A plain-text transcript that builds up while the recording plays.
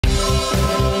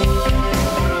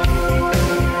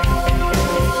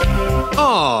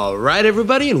Alright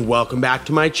everybody, and welcome back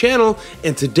to my channel,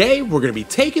 and today we're going to be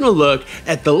taking a look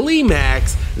at the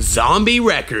Lemax Zombie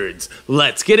Records.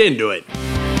 Let's get into it.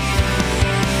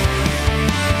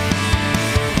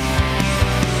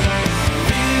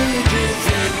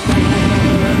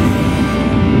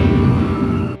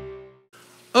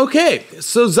 Okay,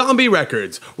 so Zombie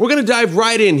Records. We're going to dive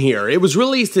right in here. It was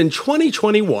released in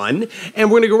 2021, and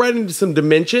we're going to go right into some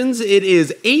dimensions. It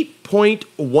is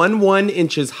 8.11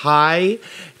 inches high,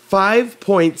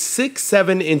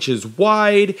 5.67 inches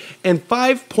wide, and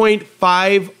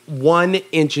 5.51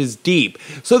 inches deep.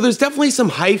 So there's definitely some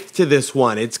height to this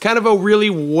one. It's kind of a really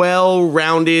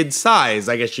well-rounded size,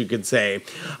 I guess you could say.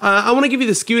 I want to give you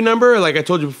the SKU number. Like I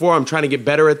told you before, I'm trying to get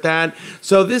better at that.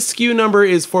 So this SKU number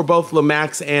is for both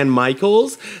Lemax and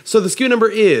Michaels. So the SKU number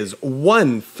is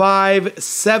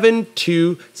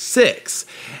 15726.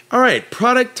 All right,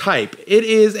 product type. It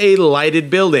is a lighted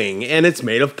building, and it's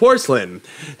made of porcelain.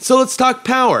 So let's talk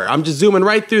power. I'm just zooming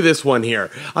right through this one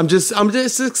here. I'm just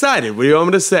excited. What do you want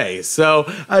me to say? So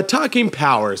talking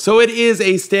power. So it is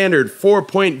a standard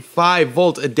 4.5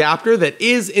 volt adapter that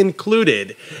is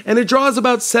included, and it draws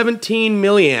about 17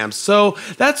 milliamps. So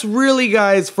that's really,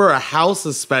 guys, for a house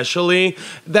especially,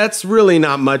 that's really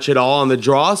not much at all on the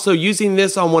draw. So using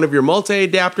this on one of your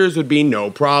multi-adapters would be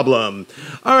no problem.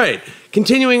 All right.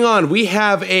 Continuing on, we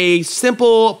have a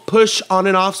simple push on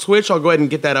and off switch. I'll go ahead and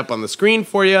get that up on the screen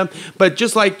for you. But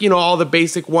just like, you know, all the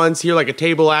basic ones here, like a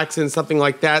table accent, something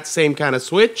like that, same kind of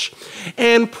switch.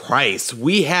 And price,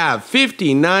 we have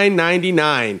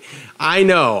 $59.99. I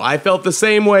know, I felt the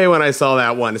same way when I saw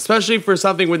that one, especially for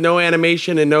something with no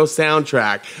animation and no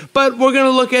soundtrack. But we're going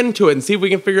to look into it and see if we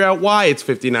can figure out why it's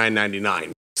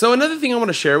 $59.99. So another thing I want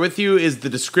to share with you is the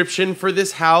description for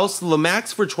this house.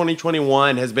 Lemax for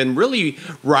 2021 has been really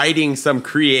writing some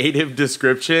creative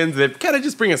descriptions that kind of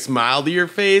just bring a smile to your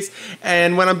face.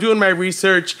 And when I'm doing my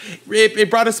research,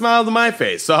 it brought a smile to my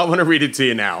face. So I want to read it to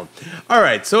you now. All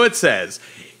right, so it says,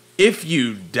 if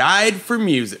you died for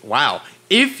music, wow.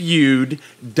 If you'd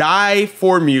die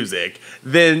for music,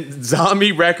 then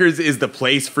Zombie Records is the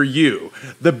place for you.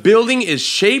 The building is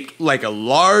shaped like a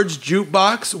large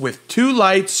jukebox with two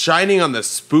lights shining on the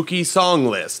spooky song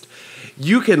list.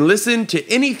 You can listen to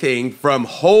anything from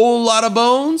Whole Lotta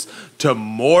Bones to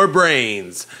More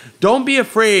Brains. Don't be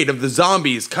afraid of the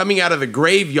zombies coming out of the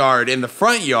graveyard in the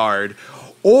front yard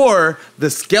or the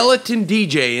skeleton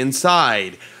DJ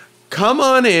inside. Come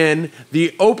on in.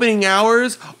 The opening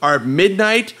hours are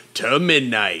midnight to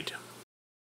midnight.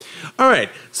 All right,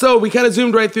 so we kind of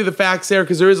zoomed right through the facts there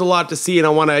because there is a lot to see and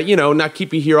I want to, you know, not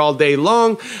keep you here all day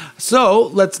long. So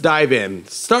let's dive in.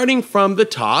 Starting from the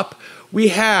top, we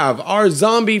have our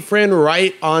zombie friend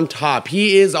right on top.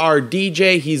 He is our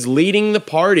DJ. He's leading the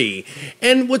party.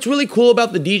 And what's really cool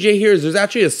about the DJ here is there's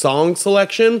actually a song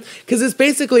selection because it's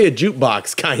basically a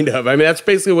jukebox, kind of. I mean, that's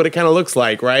basically what it kind of looks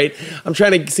like, right? I'm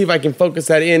trying to see if I can focus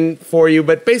that in for you,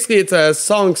 but basically it's a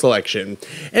song selection.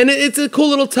 And it's a cool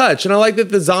little touch. And I like that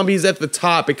the zombies at the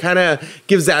top, it kind of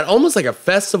gives that almost like a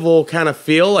festival kind of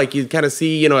feel, like you kind of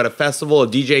see, you know, at a festival, a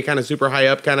DJ kind of super high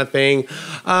up kind of thing.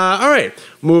 All right,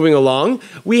 moving along.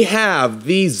 We have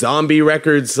the Zombie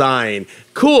Records sign.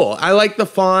 Cool. I like the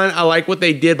font. I like what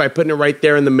they did by putting it right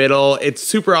there in the middle. It's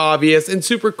super obvious and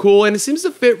super cool, and it seems to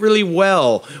fit really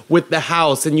well with the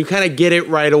house, and you kind of get it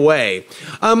right away.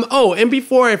 Oh, and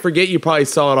before I forget, you probably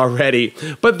saw it already,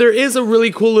 but there is a really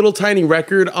cool little tiny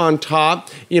record on top.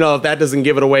 You know, if that doesn't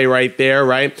give it away right there,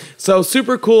 right? So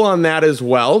super cool on that as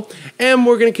well. And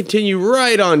we're going to continue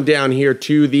right on down here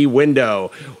to the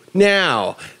window.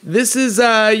 Now, this is,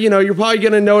 you know, you're probably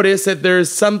going to notice that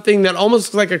there's something that almost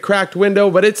looks like a cracked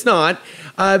window, but it's not.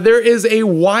 There is a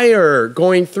wire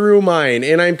going through mine,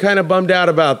 and I'm kind of bummed out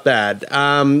about that.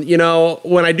 You know,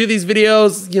 when I do these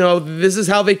videos, you know, this is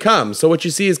how they come. So what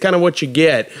you see is kind of what you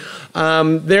get.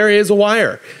 There is a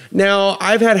wire. Now,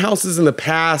 I've had houses in the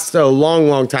past, a long,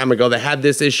 long time ago, that had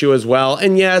this issue as well.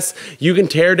 And yes, you can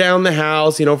tear down the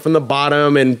house, you know, from the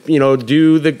bottom and, you know,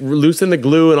 loosen the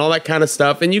glue and all that kind of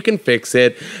stuff, and you can fix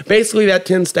it. Basically, that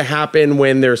tends to happen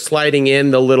when they're sliding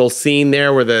in the little seam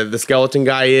there where the skeleton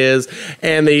guy is,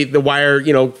 and the wire,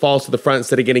 you know, falls to the front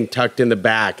instead of getting tucked in the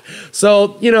back.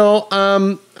 So, you know,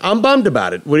 I'm bummed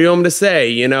about it. What do you want me to say?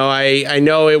 You know, I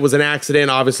know it was an accident.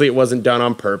 Obviously, it wasn't done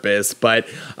on purpose, but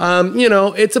you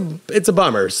know, it's a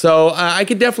bummer. So I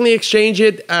could definitely exchange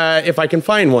it if I can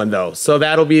find one, though. So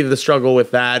that'll be the struggle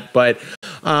with that. But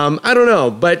I don't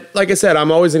know. But like I said,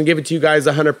 I'm always going to give it to you guys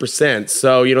 100%.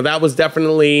 So you know, that was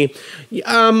definitely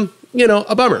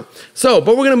a bummer. So,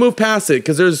 but we're going to move past it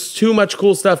because there's too much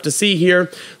cool stuff to see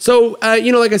here. So,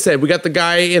 like I said, we got the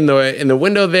guy in the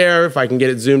window there. If I can get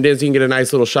it zoomed in so you can get a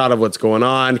nice little shot of what's going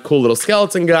on. Cool little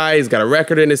skeleton guy. He's got a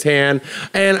record in his hand.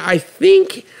 And I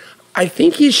think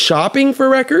he's shopping for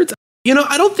records.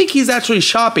 I don't think he's actually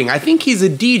shopping. I think he's a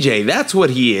DJ. That's what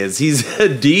he is. He's a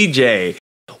DJ.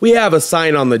 We have a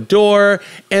sign on the door,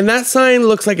 and that sign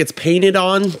looks like it's painted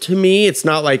on to me. It's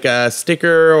not like a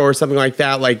sticker or something like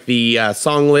that, like the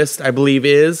song list, I believe,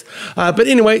 is. But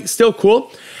anyway, still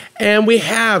cool. And we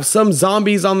have some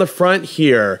zombies on the front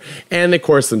here. And, of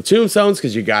course, some tombstones,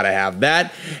 because you got to have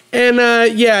that. And,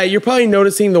 yeah, you're probably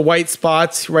noticing the white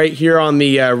spots right here on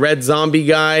the red zombie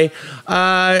guy.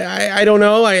 I don't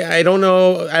know. I don't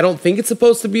know. I don't think it's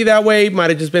supposed to be that way.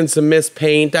 Might have just been some mist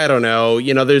paint. I don't know.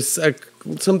 There's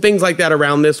some things like that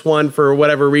around this one for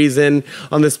whatever reason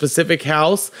on this specific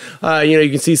house. You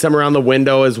can see some around the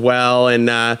window as well. And,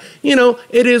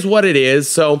 it is what it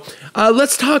is. So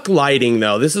let's talk lighting,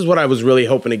 though. This is what I was really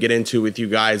hoping to get into with you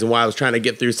guys and why I was trying to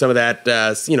get through some of that,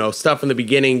 stuff in the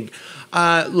beginning.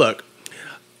 Look,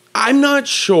 I'm not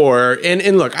sure.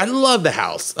 And look, I love the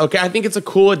house. Okay, I think it's a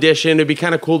cool addition. It'd be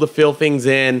kind of cool to fill things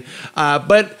in.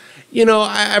 But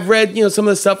I've read, some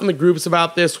of the stuff in the groups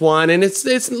about this one, and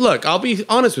it's look, I'll be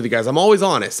honest with you guys. I'm always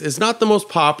honest. It's not the most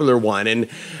popular one, and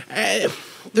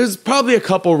there's probably a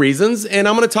couple reasons, and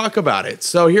I'm going to talk about it.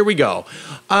 So here we go.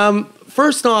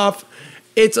 First off,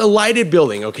 it's a lighted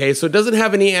building, okay? So it doesn't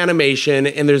have any animation,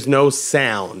 and there's no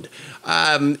sound.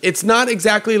 It's not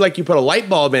exactly like you put a light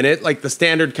bulb in it, like the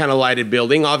standard kind of lighted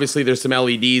building. Obviously, there's some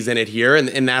LEDs in it here,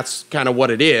 and that's kind of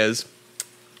what it is.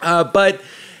 But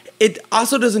it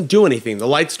also doesn't do anything. The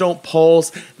lights don't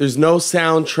pulse. There's no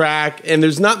soundtrack, and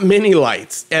there's not many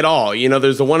lights at all.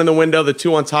 There's the one in the window, the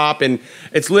two on top, and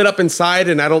it's lit up inside,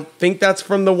 and I don't think that's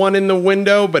from the one in the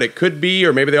window, but it could be,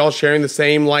 or maybe they're all sharing the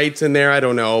same lights in there. I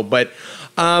don't know. But,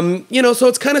 so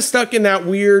it's kind of stuck in that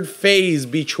weird phase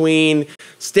between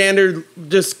standard,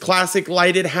 just classic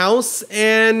lighted house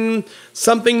and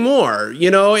something more,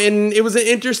 and it was an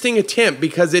interesting attempt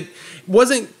because it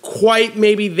wasn't quite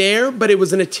maybe there, but it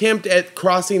was an attempt at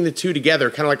crossing the two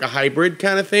together, kind of like a hybrid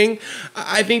kind of thing.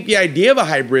 I think the idea of a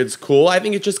hybrid's cool. I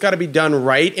think it's just got to be done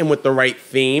right and with the right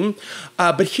theme.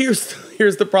 But here's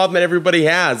the problem that everybody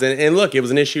has, and look, it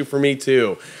was an issue for me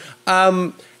too.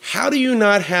 How do you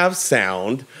not have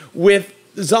sound with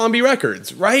Zombie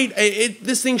Records, right?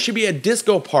 This thing should be a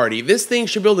disco party. This thing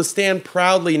should be able to stand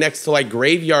proudly next to like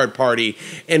Graveyard Party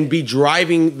and be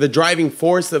the driving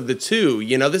force of the two.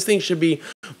 This thing should be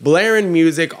blaring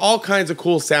music, all kinds of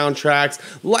cool soundtracks,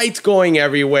 lights going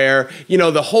everywhere.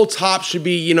 The whole top should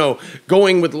be,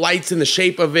 going with lights in the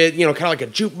shape of it, kind of like a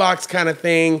jukebox kind of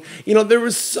thing. There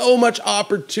was so much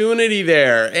opportunity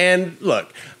there. And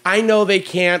look, I know they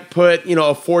can't put,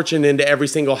 a fortune into every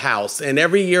single house. And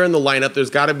every year in the lineup,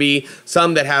 there's got to be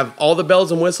some that have all the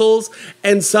bells and whistles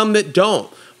and some that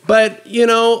don't. But,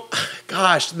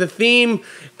 gosh, the theme,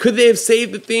 could they have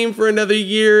saved the theme for another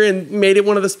year and made it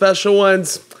one of the special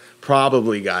ones?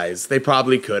 Probably, guys. They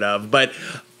probably could have. But,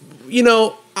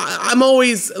 I'm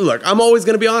always going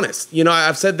to be honest.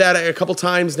 I've said that a couple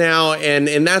times now,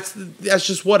 and that's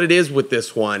just what it is with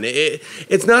this one.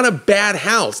 It's not a bad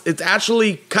house. It's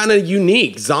actually kind of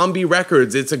unique. Zombie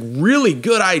Records. It's a really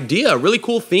good idea, really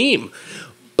cool theme.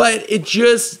 But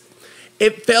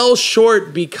it fell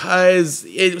short because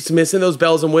it's missing those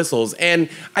bells and whistles. And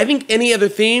I think any other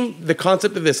theme, the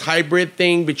concept of this hybrid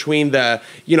thing between the,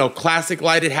 classic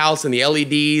lighted house and the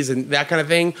LEDs and that kind of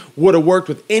thing would have worked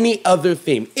with any other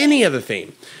theme.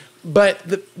 But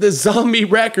the Zombie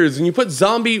Records, when you put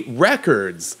Zombie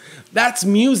Records, that's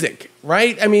music,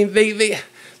 right? I mean, they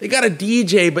got a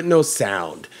DJ but no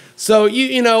sound. So,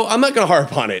 I'm not going to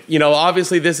harp on it.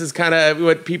 Obviously this is kind of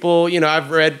what people, I've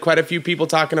read quite a few people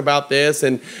talking about this,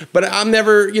 but I'm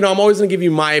never, I'm always going to give you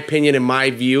my opinion and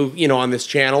my view, on this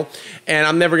channel. And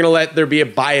I'm never going to let there be a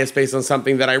bias based on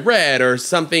something that I read or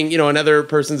something, another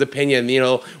person's opinion.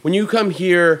 When you come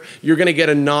here, you're going to get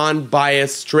a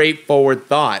non-biased, straightforward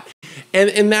thought.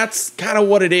 And that's kind of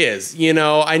what it is.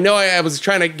 I know I was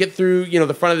trying to get through,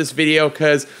 the front of this video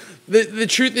because the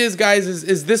truth is, guys,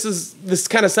 is this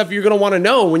kind of stuff you're going to want to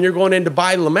know when you're going in to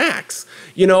buy Lemax,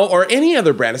 or any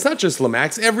other brand. It's not just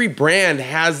Lemax. Every brand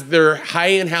has their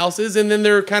high-end houses and then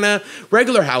their kind of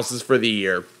regular houses for the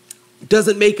year.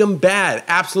 Doesn't make them bad.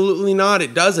 Absolutely not.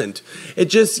 It doesn't. It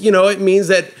just, it means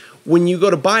that when you go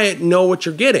to buy it, know what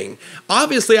you're getting.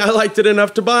 Obviously, I liked it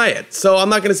enough to buy it. So I'm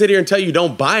not going to sit here and tell you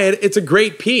don't buy it. It's a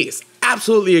great piece.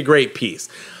 Absolutely a great piece.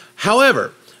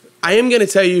 However, I am going to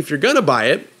tell you if you're going to buy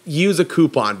it, use a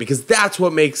coupon, because that's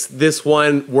what makes this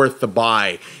one worth the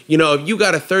buy. You know, if you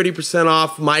got a 30%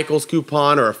 off Michael's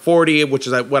coupon or a 40, which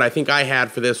is what I think I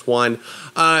had for this one,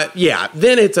 yeah,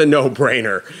 then it's a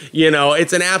no-brainer. You know,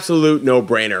 it's an absolute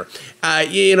no-brainer.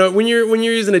 You know, when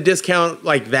you're using a discount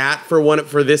like that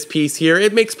for this piece here,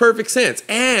 it makes perfect sense.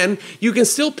 And you can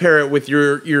still pair it with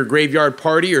your graveyard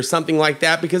party or something like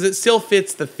that, because it still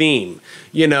fits the theme,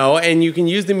 you know, and you can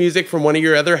use the music from one of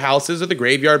your other houses or the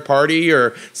graveyard party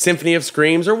or Symphony of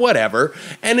Screams or whatever,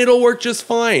 and it'll work just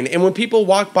fine. And when people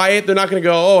walk by it, they're not going to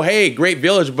go, oh, hey, great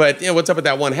village, but you know, what's up with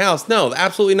that one house? No,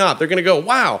 absolutely not. They're going to go,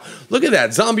 wow, look at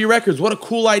that, Zombie Records, what a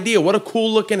cool idea, what a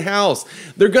cool looking house.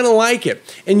 They're going to like it,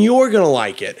 and you're going to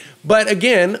like it. But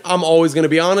again, I'm always going to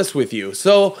be honest with you.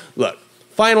 So look,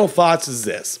 final thoughts is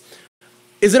this.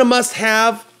 Is it a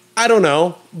must-have? I don't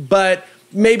know, but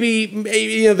maybe,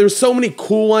 you know, there's so many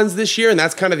cool ones this year, and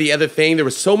that's kind of the other thing. There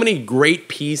were so many great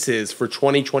pieces for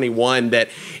 2021 that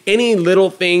any little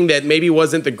thing that maybe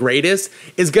wasn't the greatest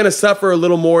is going to suffer a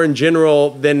little more in general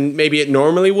than maybe it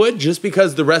normally would, just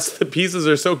because the rest of the pieces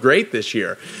are so great this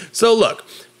year. So look,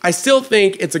 I still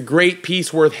think it's a great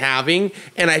piece worth having,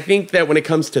 and I think that when it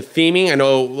comes to theming, I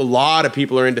know a lot of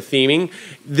people are into theming,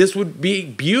 this would be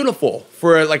beautiful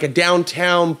for like a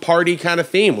downtown party kind of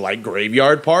theme, like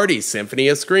Graveyard Party, Symphony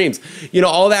of Screams, you know,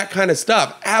 all that kind of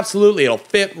stuff. Absolutely, it'll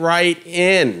fit right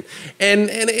in. And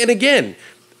again,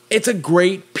 it's a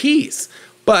great piece.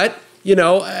 But, you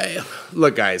know,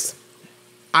 look guys,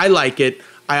 I like it.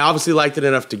 I obviously liked it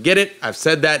enough to get it. I've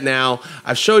said that now.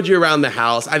 I've showed you around the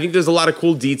house. I think there's a lot of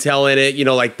cool detail in it, you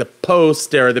know, like the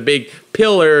post or the big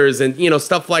pillars and, you know,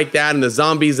 stuff like that, and the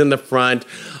zombies in the front.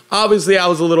 Obviously, I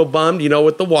was a little bummed, you know,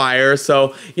 with the wire.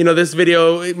 So, you know, this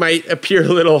video, it might appear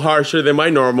a little harsher than my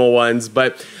normal ones.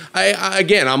 But,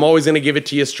 again, I'm always going to give it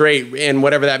to you straight, and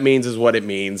whatever that means is what it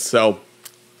means. So,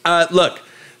 look.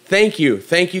 Thank you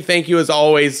as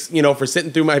always, you know, for sitting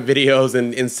through my videos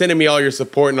and sending me all your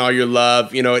support and all your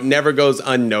love. You know, it never goes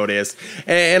unnoticed.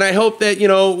 And I hope that, you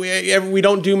know, we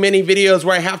don't do many videos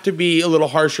where I have to be a little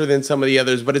harsher than some of the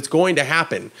others, but it's going to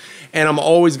happen. And I'm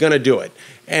always going to do it.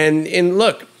 And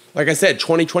look, like I said,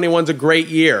 2021's a great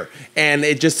year, and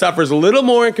it just suffers a little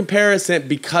more in comparison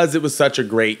because it was such a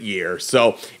great year.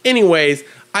 So anyways,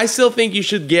 I still think you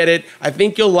should get it. I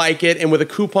think you'll like it. And with a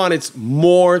coupon, it's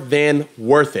more than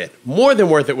worth it. More than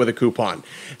worth it with a coupon.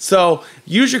 So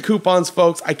use your coupons,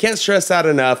 folks. I can't stress that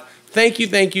enough. Thank you,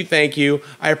 thank you, thank you.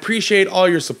 I appreciate all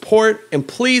your support. And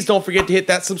please don't forget to hit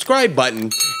that subscribe button.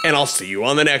 And I'll see you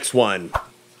on the next one.